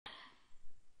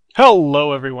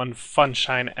Hello everyone,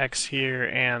 FunshineX here,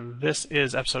 and this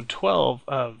is episode 12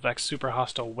 of Vex Super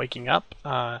Hostile Waking Up.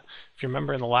 If you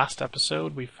remember in the last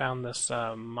episode, we found this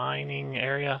mining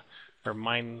area, or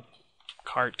mine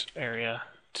cart area,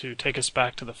 to take us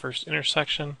back to the first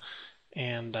intersection,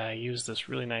 and I used this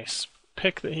really nice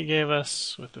pick that he gave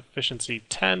us with efficiency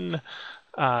 10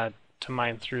 to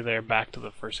mine through there back to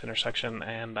the first intersection,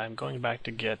 and I'm going back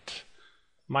to get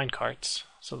mine carts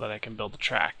so that I can build a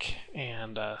track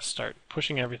and start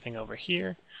pushing everything over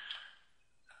here.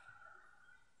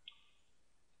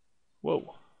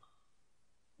 Whoa.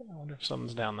 I wonder if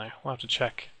something's down there. We'll have to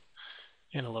check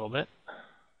in a little bit.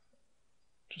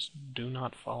 Just do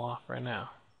not fall off right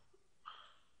now.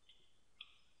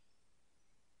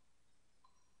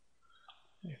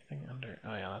 Anything under?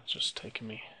 Oh yeah, that's just taking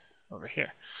me over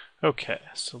here. Okay,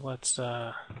 so let's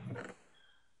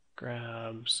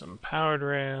grab some powered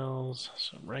rails,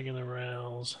 some regular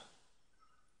rails.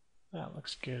 That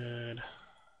looks good.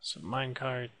 Some mine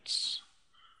carts.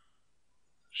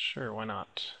 Sure, why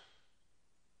not?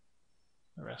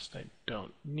 The rest I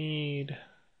don't need.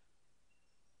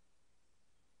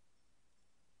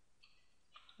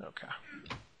 Okay.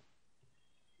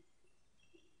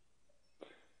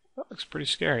 That looks pretty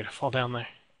scary to fall down there.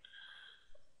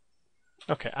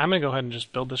 Okay, I'm going to go ahead and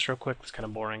just build this real quick. It's kind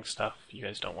of boring stuff you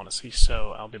guys don't want to see,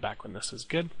 so I'll be back when this is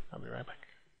good. I'll be right back.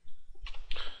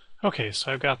 Okay,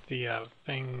 so I've got the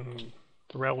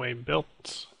the railway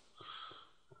built.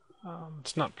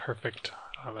 It's not perfect.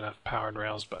 I don't have enough powered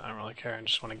rails, but I don't really care. I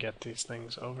just want to get these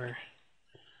things over.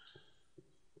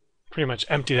 Pretty much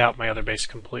emptied out my other base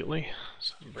completely,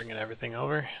 so I'm bringing everything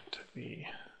over to the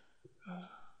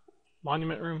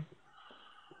monument room.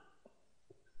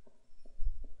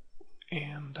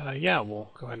 And yeah,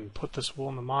 we'll go ahead and put this wool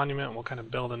in the monument. We'll kind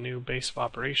of build a new base of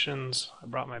operations. I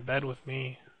brought my bed with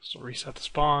me, so we'll reset the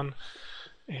spawn.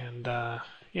 And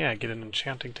yeah, get an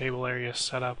enchanting table area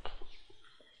set up.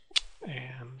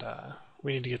 And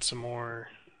we need to get some more.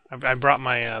 I brought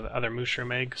my other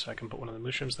mushroom egg, so I can put one of the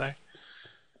mushrooms there.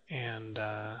 And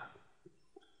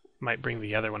might bring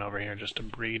the other one over here just to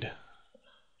breed,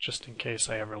 just in case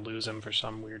I ever lose him for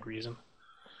some weird reason.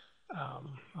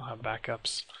 I'll have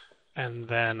backups. And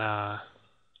then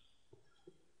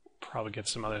probably get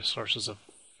some other sources of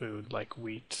food like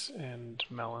wheat and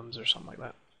melons or something like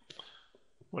that.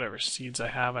 Whatever seeds I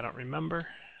have, I don't remember.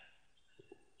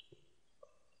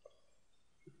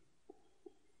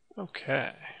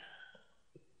 Okay. I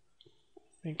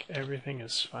think everything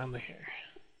is finally here.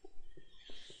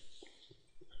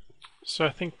 So I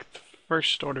think the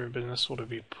first order of business will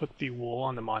be put the wool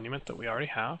on the monument that we already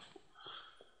have.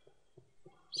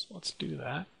 So let's do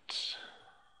that.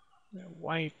 We have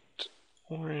white,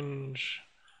 orange,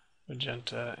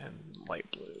 magenta, and light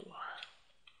blue.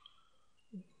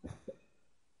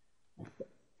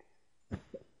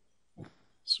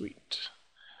 Sweet.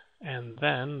 And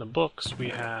then the books,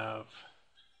 we have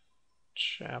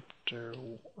chapter,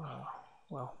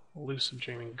 well, lucid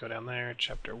dreaming, go down there,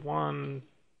 chapter 1,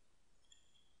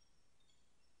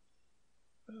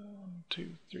 2,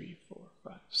 3, 4,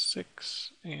 5,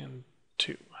 6, and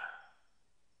 2.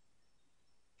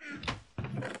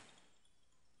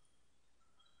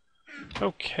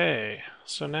 Okay,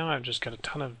 so now I've just got a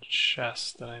ton of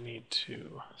chests that I need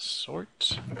to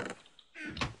sort.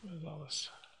 What is all this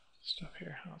stuff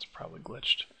here? Oh, it's probably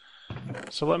glitched.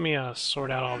 So let me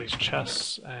sort out all these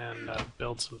chests and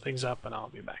build some things up, and I'll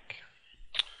be back.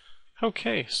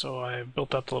 Okay, so I've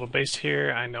built up the little base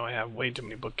here. I know I have way too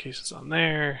many bookcases on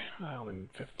there. I only need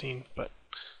 15, but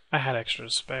I had extra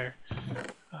to spare.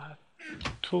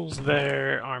 Tools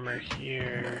there, armor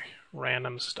here,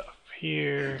 random stuff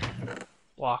here,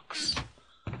 blocks,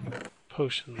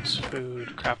 potions, food,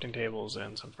 crafting tables,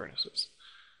 and some furnaces.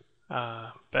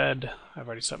 Bed, I've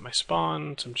already set my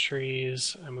spawn, some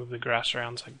trees. I move the grass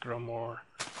around so I can grow more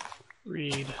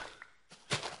reed.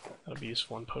 That'll be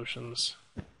useful in potions.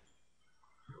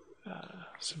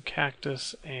 Some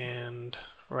cactus, and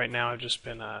right now I've just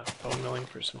been bone milling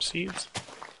for some seeds,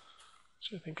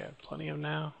 which I think I have plenty of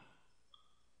now.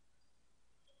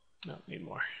 No, need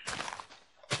more.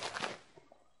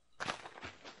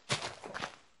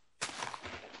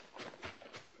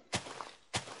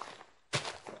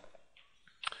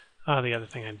 The other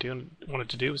thing I wanted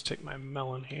to do was take my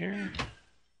melon here,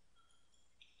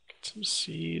 get some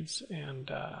seeds,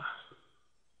 and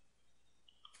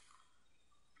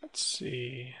let's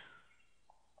see.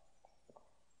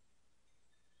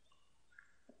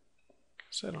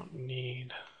 Because I don't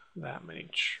need that many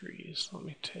trees. Let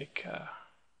me take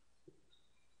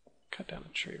cut down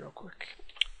a tree real quick.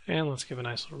 And let's give a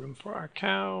nice little room for our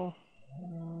cow.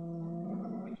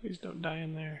 Please don't die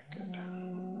in there. Good.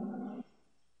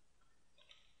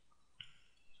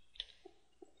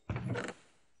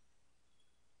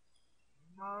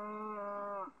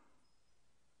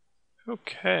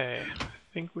 Okay, I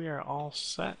think we are all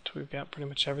set. We've got pretty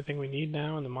much everything we need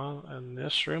now in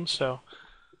this room, so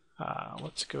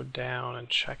let's go down and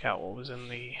check out what was in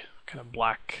the kind of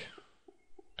black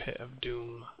pit of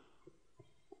doom.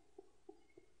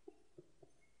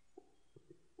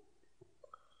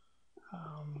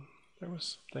 There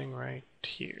was something right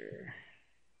here.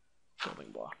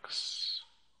 Building blocks.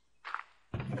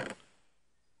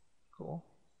 Cool.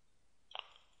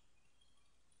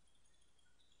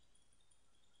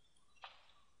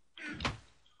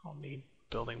 I'll need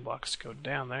building blocks to go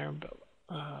down there, but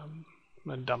I'm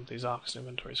going to dump these off because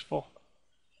inventory's full.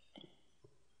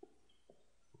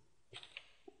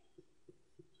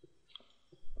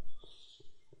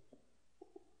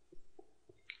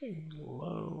 Okay,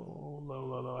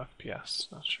 low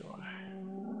FPS, not sure why.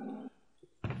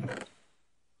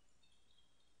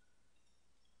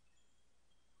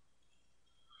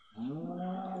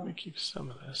 Let me keep some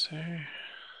of this here.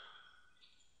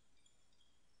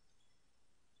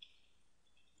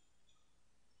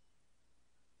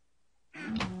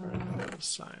 The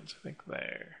signs, I think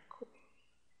there. Cool.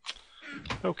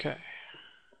 Okay.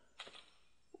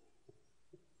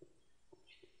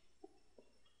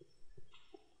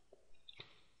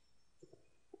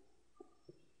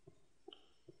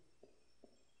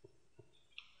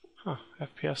 Huh,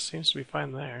 FPS seems to be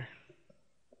fine there.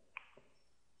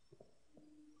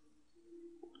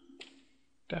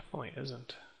 Definitely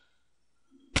isn't.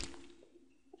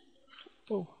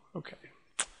 Oh, okay.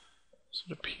 So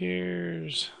it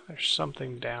appears there's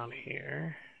something down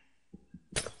here.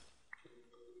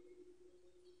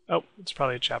 Oh, it's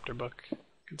probably a chapter book. You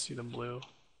can see the blue.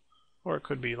 Or it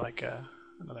could be like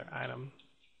another item.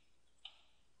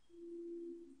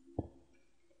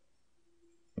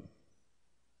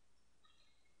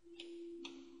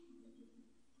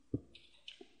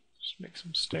 Just make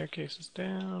some staircases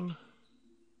down.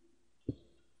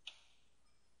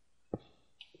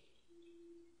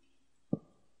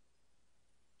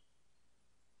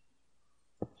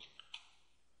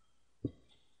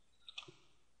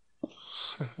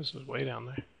 This is way down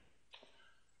there.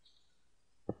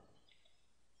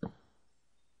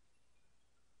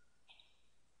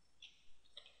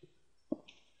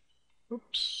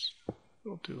 Oops, a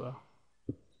little too low.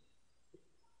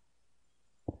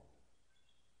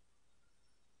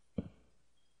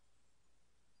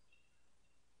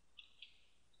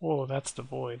 Whoa, that's the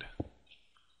void.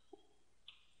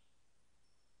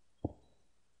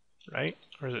 Right?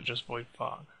 Or is it just void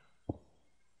fog?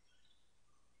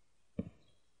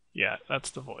 Yeah, that's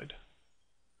the void.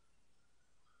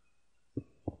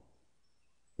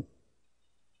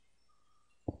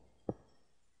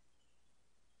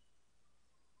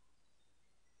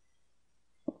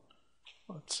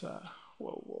 Let's,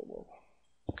 whoa.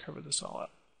 Cover this all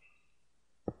up.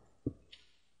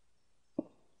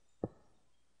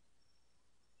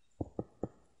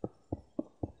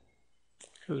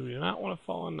 Because we do not want to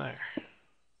fall in there.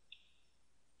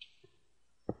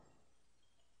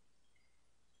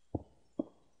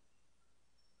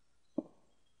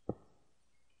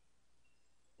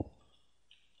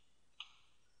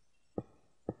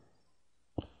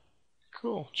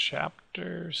 Cool,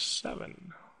 chapter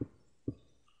 7.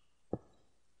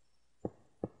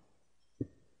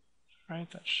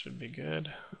 Alright, that should be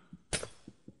good.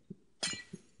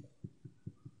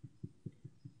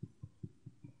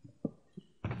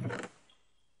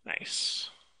 Nice.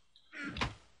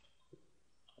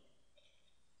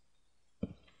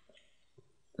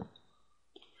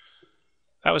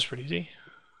 That was pretty easy.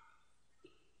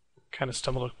 Kind of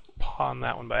stumbled upon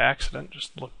that one by accident,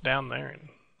 just looked down there and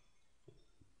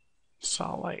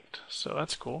saw light, so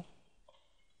that's cool.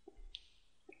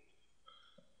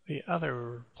 The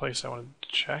other place I wanted to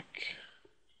check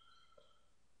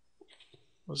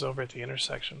was over at the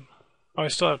intersection. Oh, I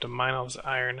still have to mine all this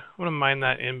iron. I'm going to mine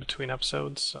that in between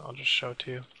episodes, so I'll just show it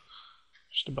to you.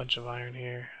 Just a bunch of iron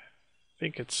here. I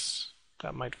think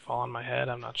that might fall on my head,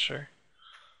 I'm not sure.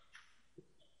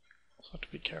 So I have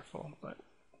to be careful, but...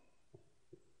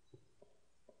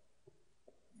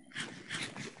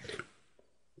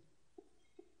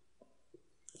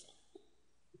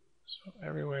 So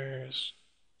everywhere is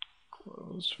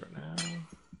closed for now.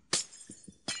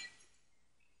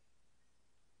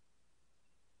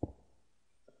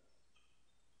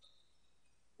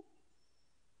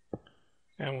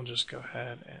 And we'll just go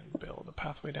ahead and build a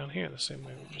pathway down here the same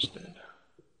way we just did.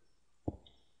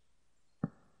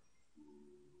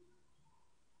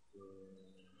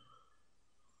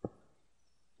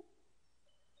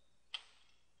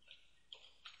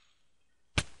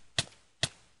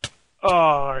 Oh,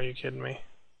 are you kidding me?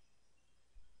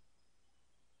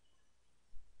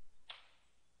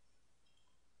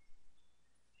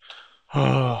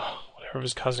 Oh, whatever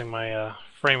was causing my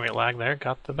frame rate lag there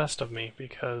got the best of me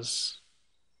because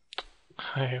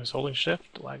I was holding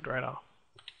shift, lagged right off.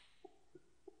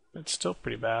 It's still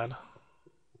pretty bad.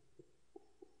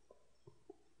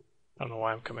 I don't know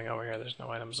why I'm coming over here. There's no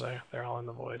items there. They're all in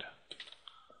the void.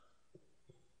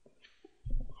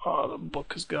 Oh, the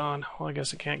book is gone. Well, I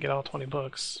guess I can't get all 20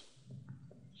 books.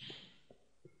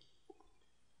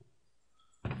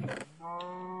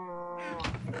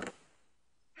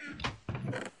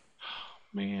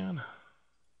 Man.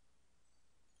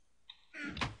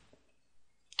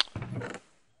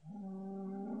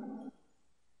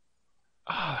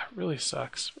 Ah, that really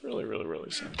sucks. Really, really, really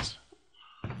sucks.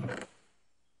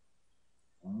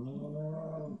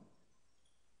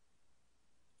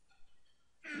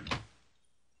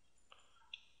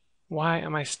 Why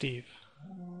am I Steve?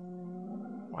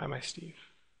 Why am I Steve?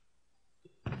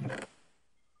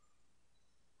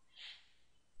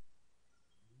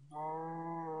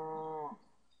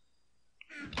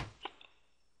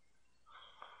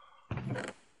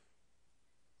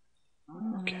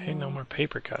 Okay, no more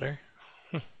paper cutter.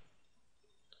 I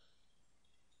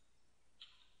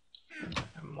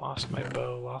lost my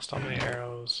bow, lost all my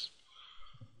arrows.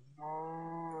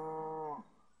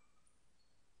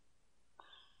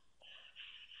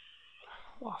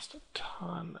 Lost a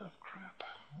ton of crap.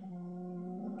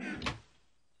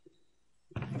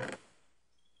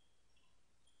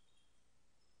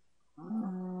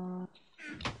 Alright,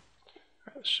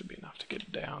 this should be enough to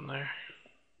get down there.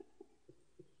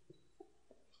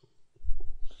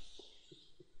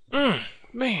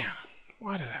 Man,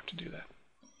 why did I have to do that?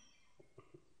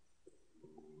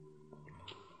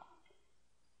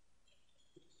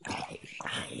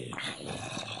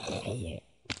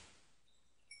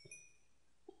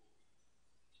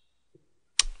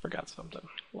 Forgot something.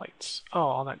 Lights. Oh,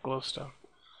 all that glowstone.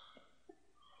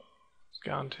 It's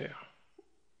gone too.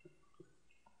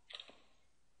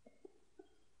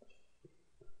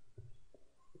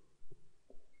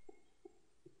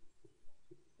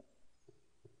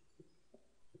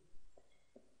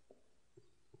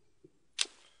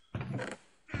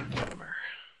 Bummer.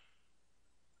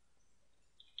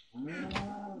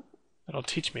 That'll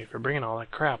teach me for bringing all that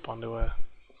crap onto a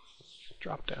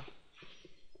drop down.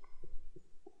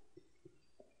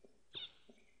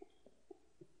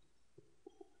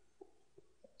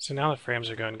 So now the frames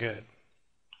are going good.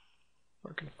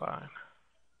 Working fine.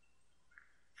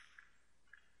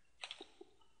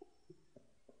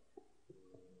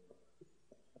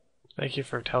 Thank you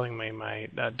for telling me my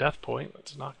death point.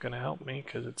 That's not going to help me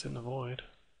because it's in the void.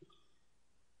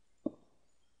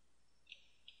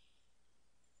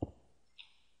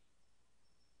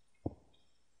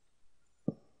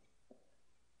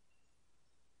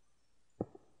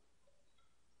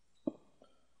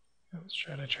 That's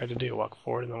what I tried to do. Walk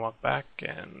forward and then walk back,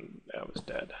 and I was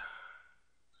dead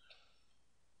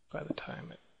by the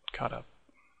time it caught up.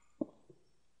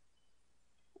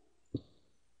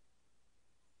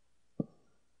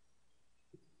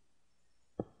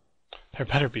 There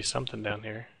better be something down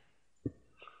here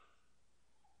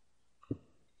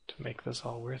to make this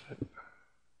all worth it.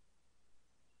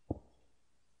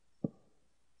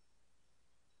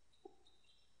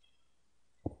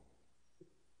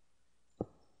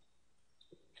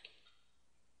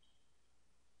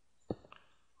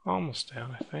 Almost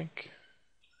down, I think.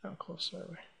 How close are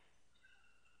we?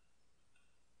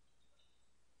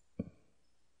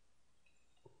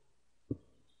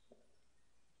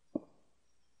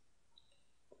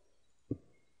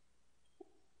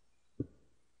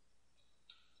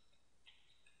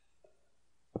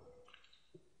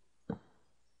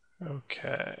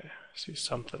 Okay, I see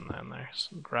something down there.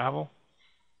 Some gravel.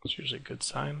 It's usually a good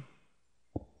sign.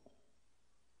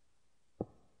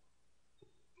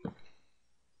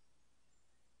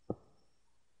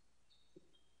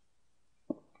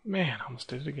 Man, almost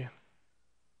did it again.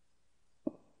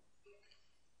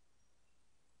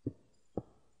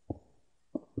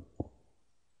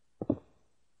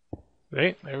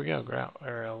 Wait, there we go.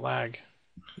 Lag.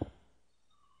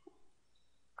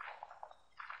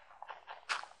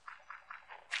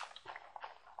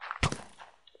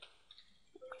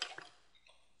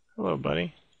 Hello,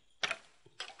 buddy.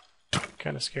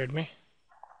 Kind of scared me.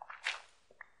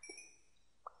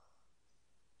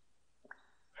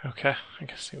 Okay, I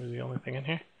guess he was the only thing in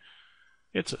here.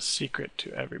 It's a secret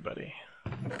to everybody.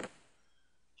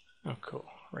 Oh, cool.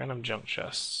 Random junk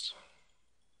chests.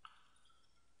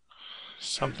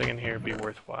 Something in here be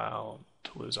worthwhile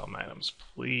to lose all my items,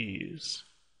 please.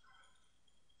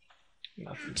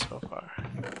 Nothing so far.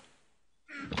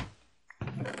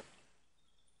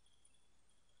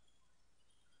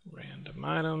 Random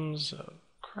items of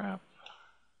crap.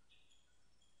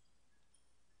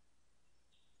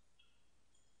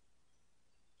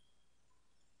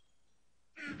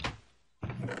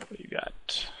 What do you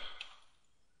got?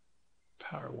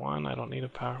 Power 1. I don't need a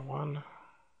power 1.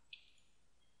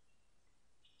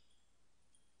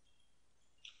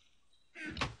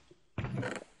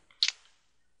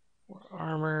 More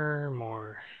armor,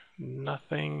 more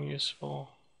nothing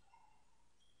useful.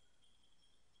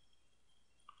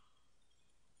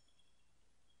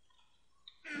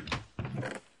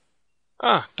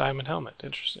 Ah, diamond helmet.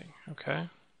 Interesting. Okay.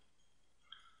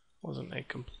 Wasn't a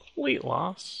complete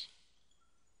loss.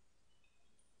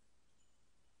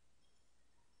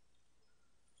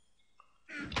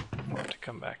 We'll have to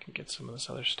come back and get some of this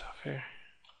other stuff here.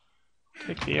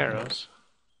 Take the arrows.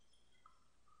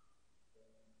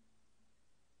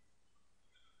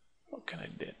 What can I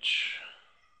ditch?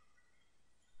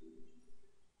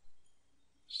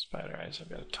 Spider eyes I've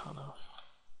got a ton of.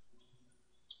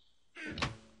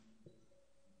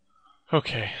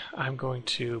 Okay, I'm going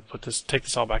to take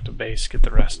this all back to base, get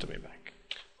the rest of me back.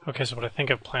 Okay, so what I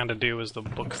think I've planned to do is the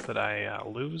books that I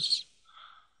lose.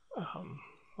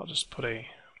 I'll just put a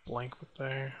blank book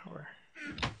there, or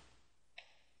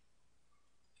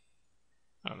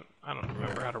I don't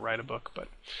remember how to write a book, but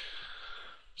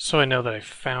so I know that I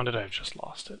found it, I've just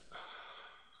lost it.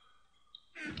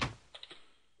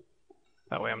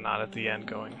 That way I'm not at the end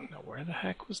going, now where the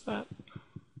heck was that?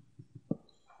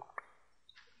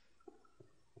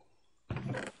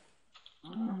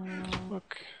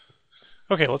 Look.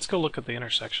 Okay, let's go look at the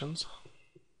intersections.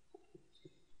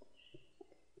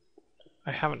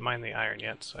 I haven't mined the iron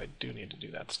yet, so I do need to do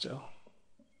that still.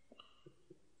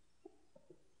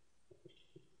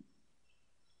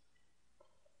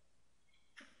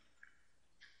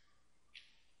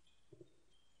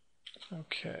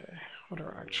 Okay, what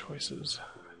are our choices?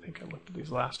 I think I looked at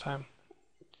these last time.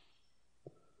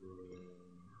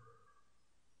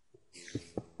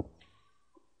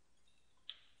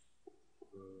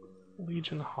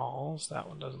 Legion Halls, that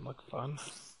one doesn't look fun.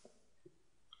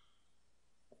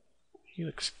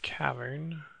 Helix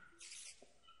Cavern.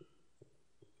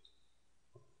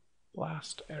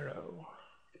 Blast Arrow.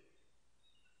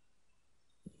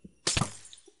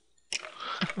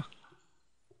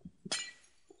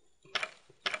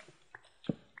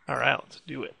 Alright, let's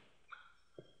do it.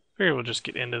 Figure we'll just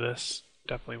get into this.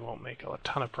 Definitely won't make a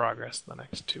ton of progress in the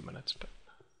next 2 minutes, but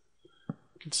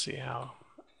you can see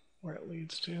where it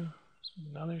leads to.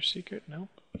 Another secret? Nope.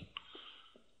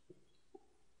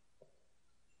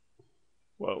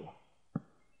 Whoa.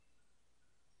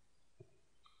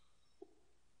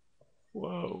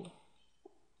 Whoa.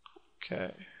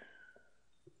 Okay.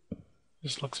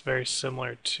 This looks very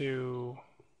similar to...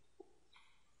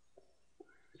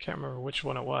 I can't remember which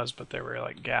one it was, but there were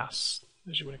like gas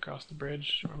as you went across the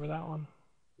bridge. Remember that one?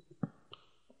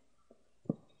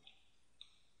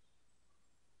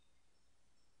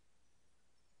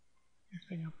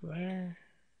 Anything up there?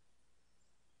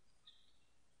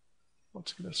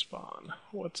 What's gonna spawn?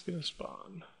 What's gonna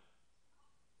spawn?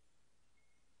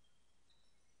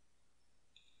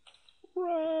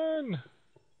 Run!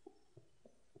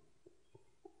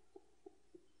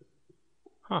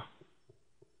 Huh.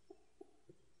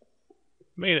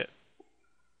 Made it.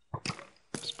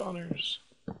 Spawners.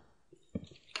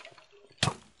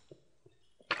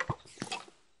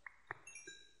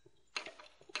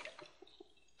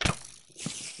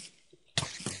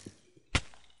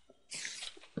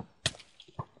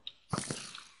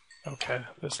 Okay,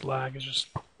 this lag is just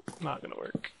not gonna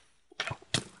work.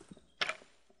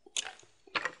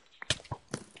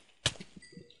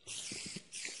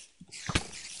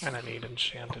 And I need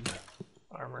enchanted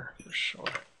armor for sure.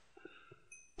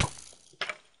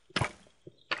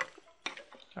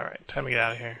 Alright, time to get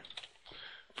out of here.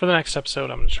 For the next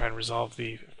episode, I'm going to try and resolve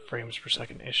the frames per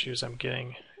second issues I'm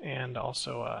getting, and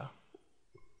also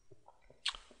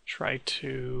try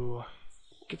to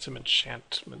get some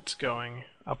enchantments going.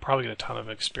 I'll probably get a ton of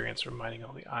experience from mining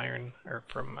all the iron, or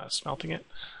from smelting it.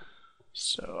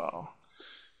 So I'll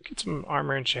get some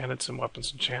armor enchanted, some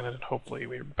weapons enchanted, and hopefully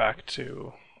we're back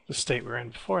to the state we were in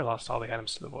before I lost all the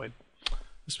items to the void.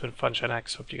 This has been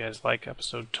FunshineX. Hope you guys like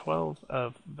episode 12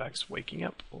 of Vex Waking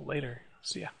Up. Later.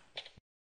 See ya.